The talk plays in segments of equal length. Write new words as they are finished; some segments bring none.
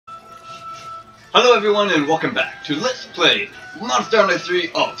Hello everyone and welcome back to Let's Play Monster Hunter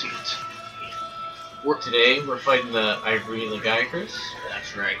 3 Ultimate. Today we're fighting the Ivory Lagiacrus.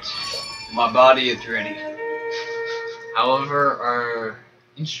 That's right. My body is ready. However, our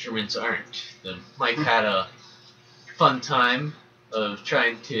instruments aren't. The Mike had a fun time of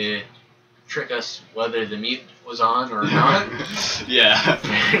trying to trick us whether the mute was on or not. Yeah.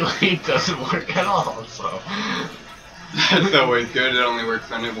 Apparently it doesn't work at all, so... That's always good, it only works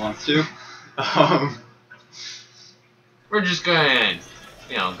when it wants to. We're just gonna,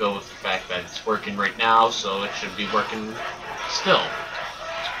 go with the fact that it's working right now, so it should be working still.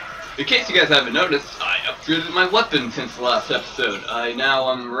 In case you guys haven't noticed, I upgraded my weapon since the last episode. I now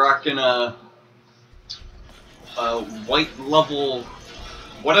am rocking a white level,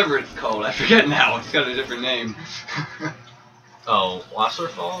 whatever it's called. I forget now. It's got a different name. Oh,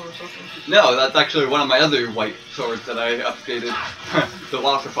 Wasserfall or something? No, that's actually one of my other white swords that I upgraded. The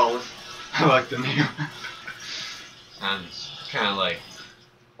Wasserfall. I like the name. Sounds kind of like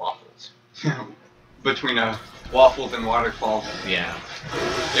waffles. Between waffles and waterfalls. Yeah.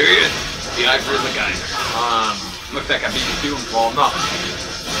 There he is. The Ivory Lagiacrus. Looks like I beat you too. Well, not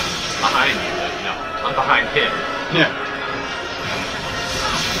behind you, but no, I'm behind him. Yeah.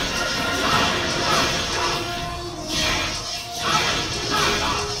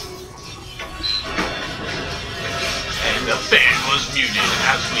 And the fan was muted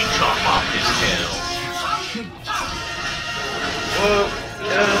as we chop off his tail. Whoa,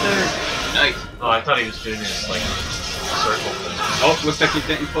 get out of there. Nice. Oh, I thought he was doing his, like, circle thing. Oh, looks like he's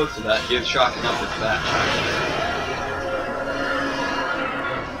getting close to that. He is shocking up his back.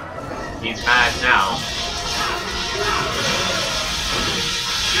 He's mad now.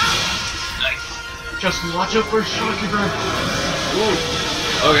 Nice. Just watch out for Shocky Bird. Ooh.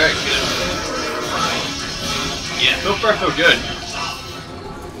 Okay, good. Yeah, so far so good.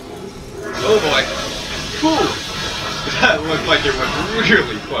 Oh boy. Whew. That looked like it was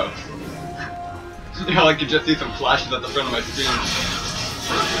really close. I could just see some flashes at the front of my screen.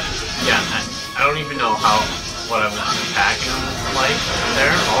 Yeah, I don't even know what I was attacking like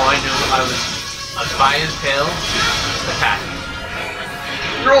there. All I knew I was by his tail, attacking.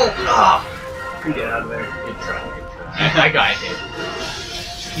 Roll! Ah! Get out of there. Good try, good try. I got hit.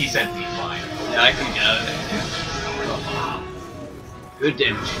 He sent me flying. Yeah, I couldn't get out of there. Good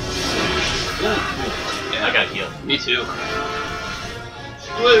damage. Yeah, I got healed. Me too.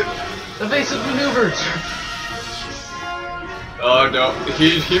 Split! Evasive maneuvers! Oh no,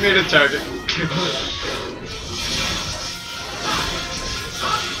 he made a target.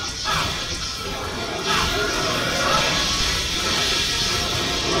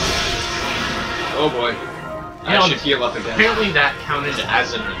 Oh boy. I should heal up again. Apparently that counted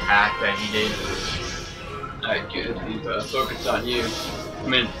as an attack that he did. Alright, good. He's focused on you. I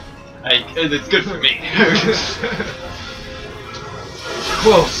mean, it's good for me.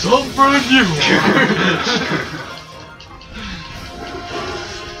 Well, some friend you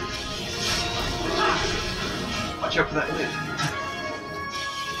Watch out for that hit.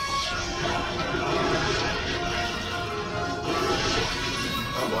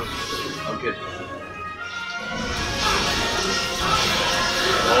 Oh boy. Oh good.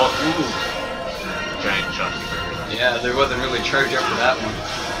 Oh, ooh. Giant Shocky Burger. Yeah, there wasn't really charge up for that one.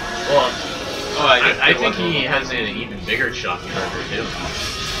 Well, oh, I think he has an even bigger Shocky Burger too.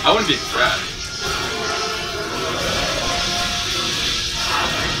 I wouldn't be surprised.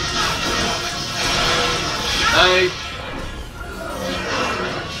 Nice.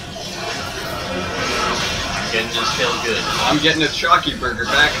 Getting his tail good. I'm getting a Shocky Burger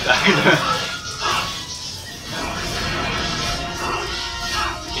backside.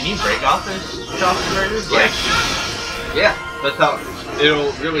 Can you break off his Shocky Burgers? Yeah. Yeah, that's how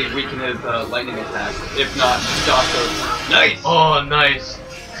it'll really weaken his lightning attack. If not, stop those. Nice! Oh, nice.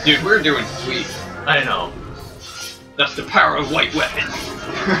 Dude, we're doing sweet. I know. That's the power of white weapons.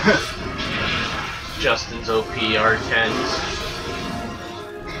 Justin's OP R10s.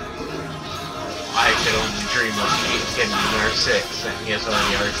 I could only dream of getting an R6, and he has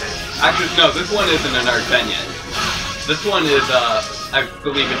already R10s. Actually, no, this one isn't an R10 yet. This one is, I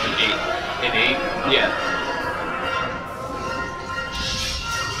believe it's an 8. An 8? Yeah.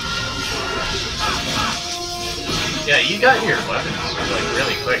 Yeah, you got your weapons, like,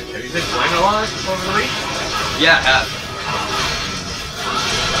 really quick. Have you been playing a lot over the week? Yeah, I have.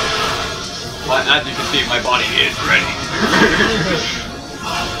 Well, as you can see, my body is ready.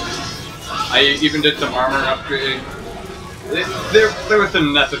 I even did some armor upgrade. There was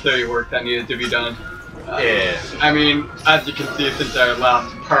some necessary work that needed to be done. Yeah. I mean, as you can see since our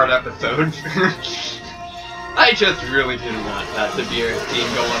last part episode, I just really didn't want that severe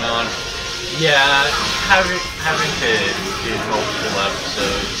scene going on. Yeah, having to do multiple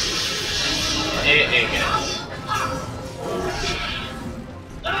episodes, it gets.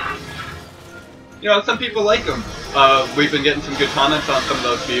 You know, some people like them. We've been getting some good comments on some of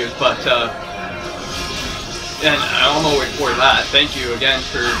those views, but and I'm always for that. Thank you again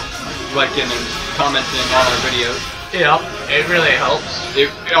for liking and commenting on our videos. Yeah, it really helps. It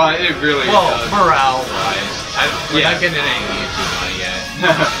really does. Morale-wise, we're not getting any YouTube money yet.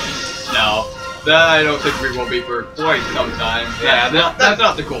 No, that I don't think we will be for quite some time. Yeah, that's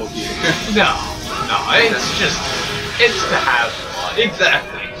not the goal here. No, it's just, it's to have fun.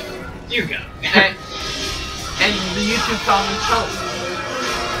 Exactly. You got it. And the YouTube comments help.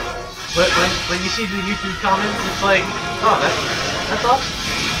 But when you see the YouTube comments, it's like, oh, that's awesome.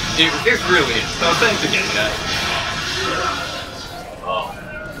 It really is. So thanks again, guys. Oh,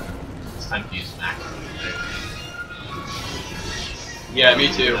 it's time to use Mac. Yeah,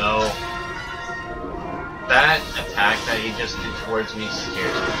 me too. No. That attack that he just did towards me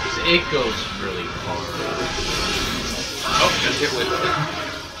scares me, because it goes really far. Oh, just hit with it.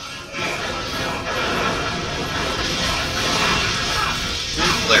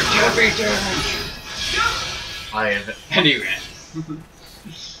 Flare heavy damage! And he ran.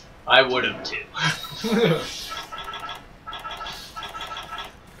 I would have too.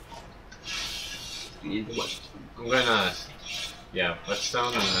 Need the whetstone. I'm gonna, yeah,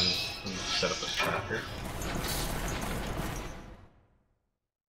 whetstone and then set up a tracker.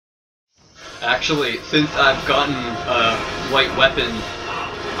 Actually, since I've gotten light weapon,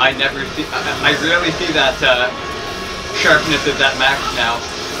 I rarely see that sharpness is at max now.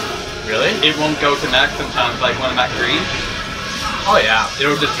 Really? It won't go to max sometimes, like when I'm at green. Oh yeah.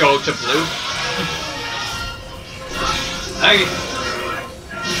 It'll just go to blue.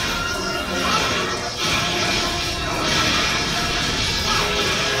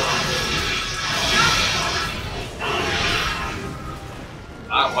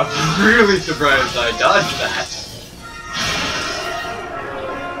 I'm really surprised I dodged that.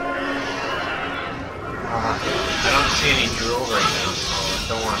 I don't see any drill right now, so I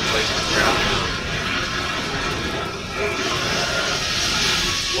don't want to place the trap down.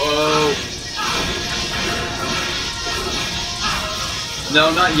 Whoa. No,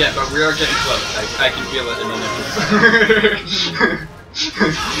 not yet, but we are getting close. I can feel it in the nipples.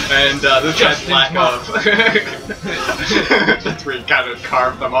 And this guy's black off. That's where he kind of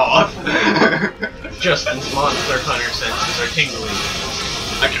carved them off. Justin's Monster Hunter senses are tingling.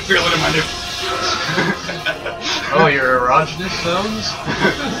 I can feel it in my nipples. Oh, your erogenous zones?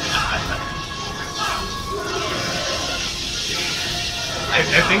 I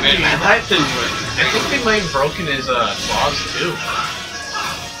think they might have broken his claws too.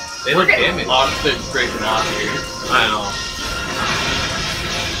 They look damaged. A lot of things breaking off here. I know.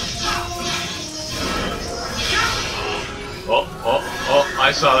 Oh,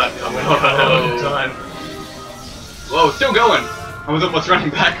 I saw that coming a time. Whoa, still going! I was almost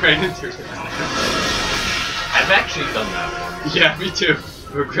running back right into it. I've actually done that one. Yeah, me too.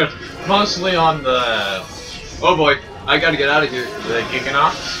 Mostly on the... Oh boy, I gotta get out of here. The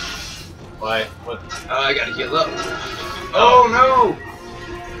Giganox? Why? What? I gotta heal up. Oh no!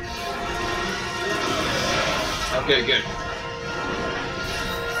 Okay, good.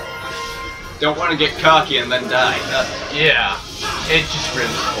 Don't want to get cocky and then die. Yeah, it just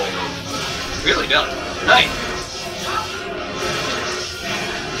rims forward. Really does. Nice.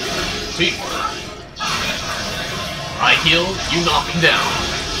 See, I heal, you knock him down.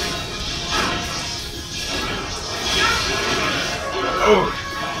 Oh.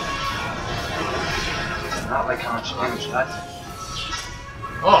 Not like how much damage that.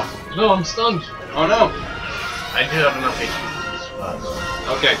 Oh no, I'm stunned. Oh no. I do have enough HP.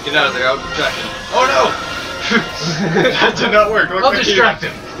 Okay, get out of there, I'll distract him. Oh no! That did not work. I'll distract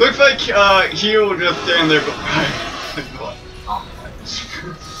him. Looks like he will just stand there behind.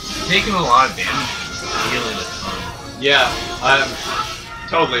 Taking a lot of damage, healing a ton. Yeah, I'm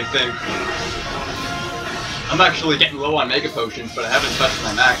totally think. I'm actually getting low on mega potions, but I haven't touched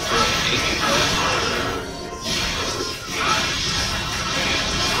my max for ages.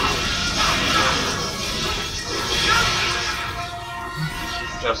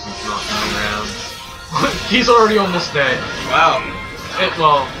 Justin's not coming around. He's already almost dead. Wow.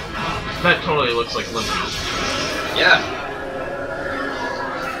 Well, that totally looks like Limpy. Yeah.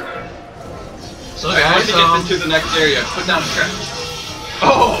 So guys, guys, to get into the next area, put down a trap.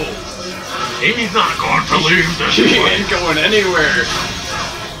 Oh! He's not going to leave this He place. ain't going anywhere.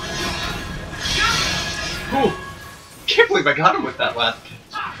 Ooh. Can't believe I got him with that last.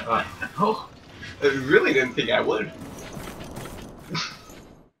 Oh. I really didn't think I would.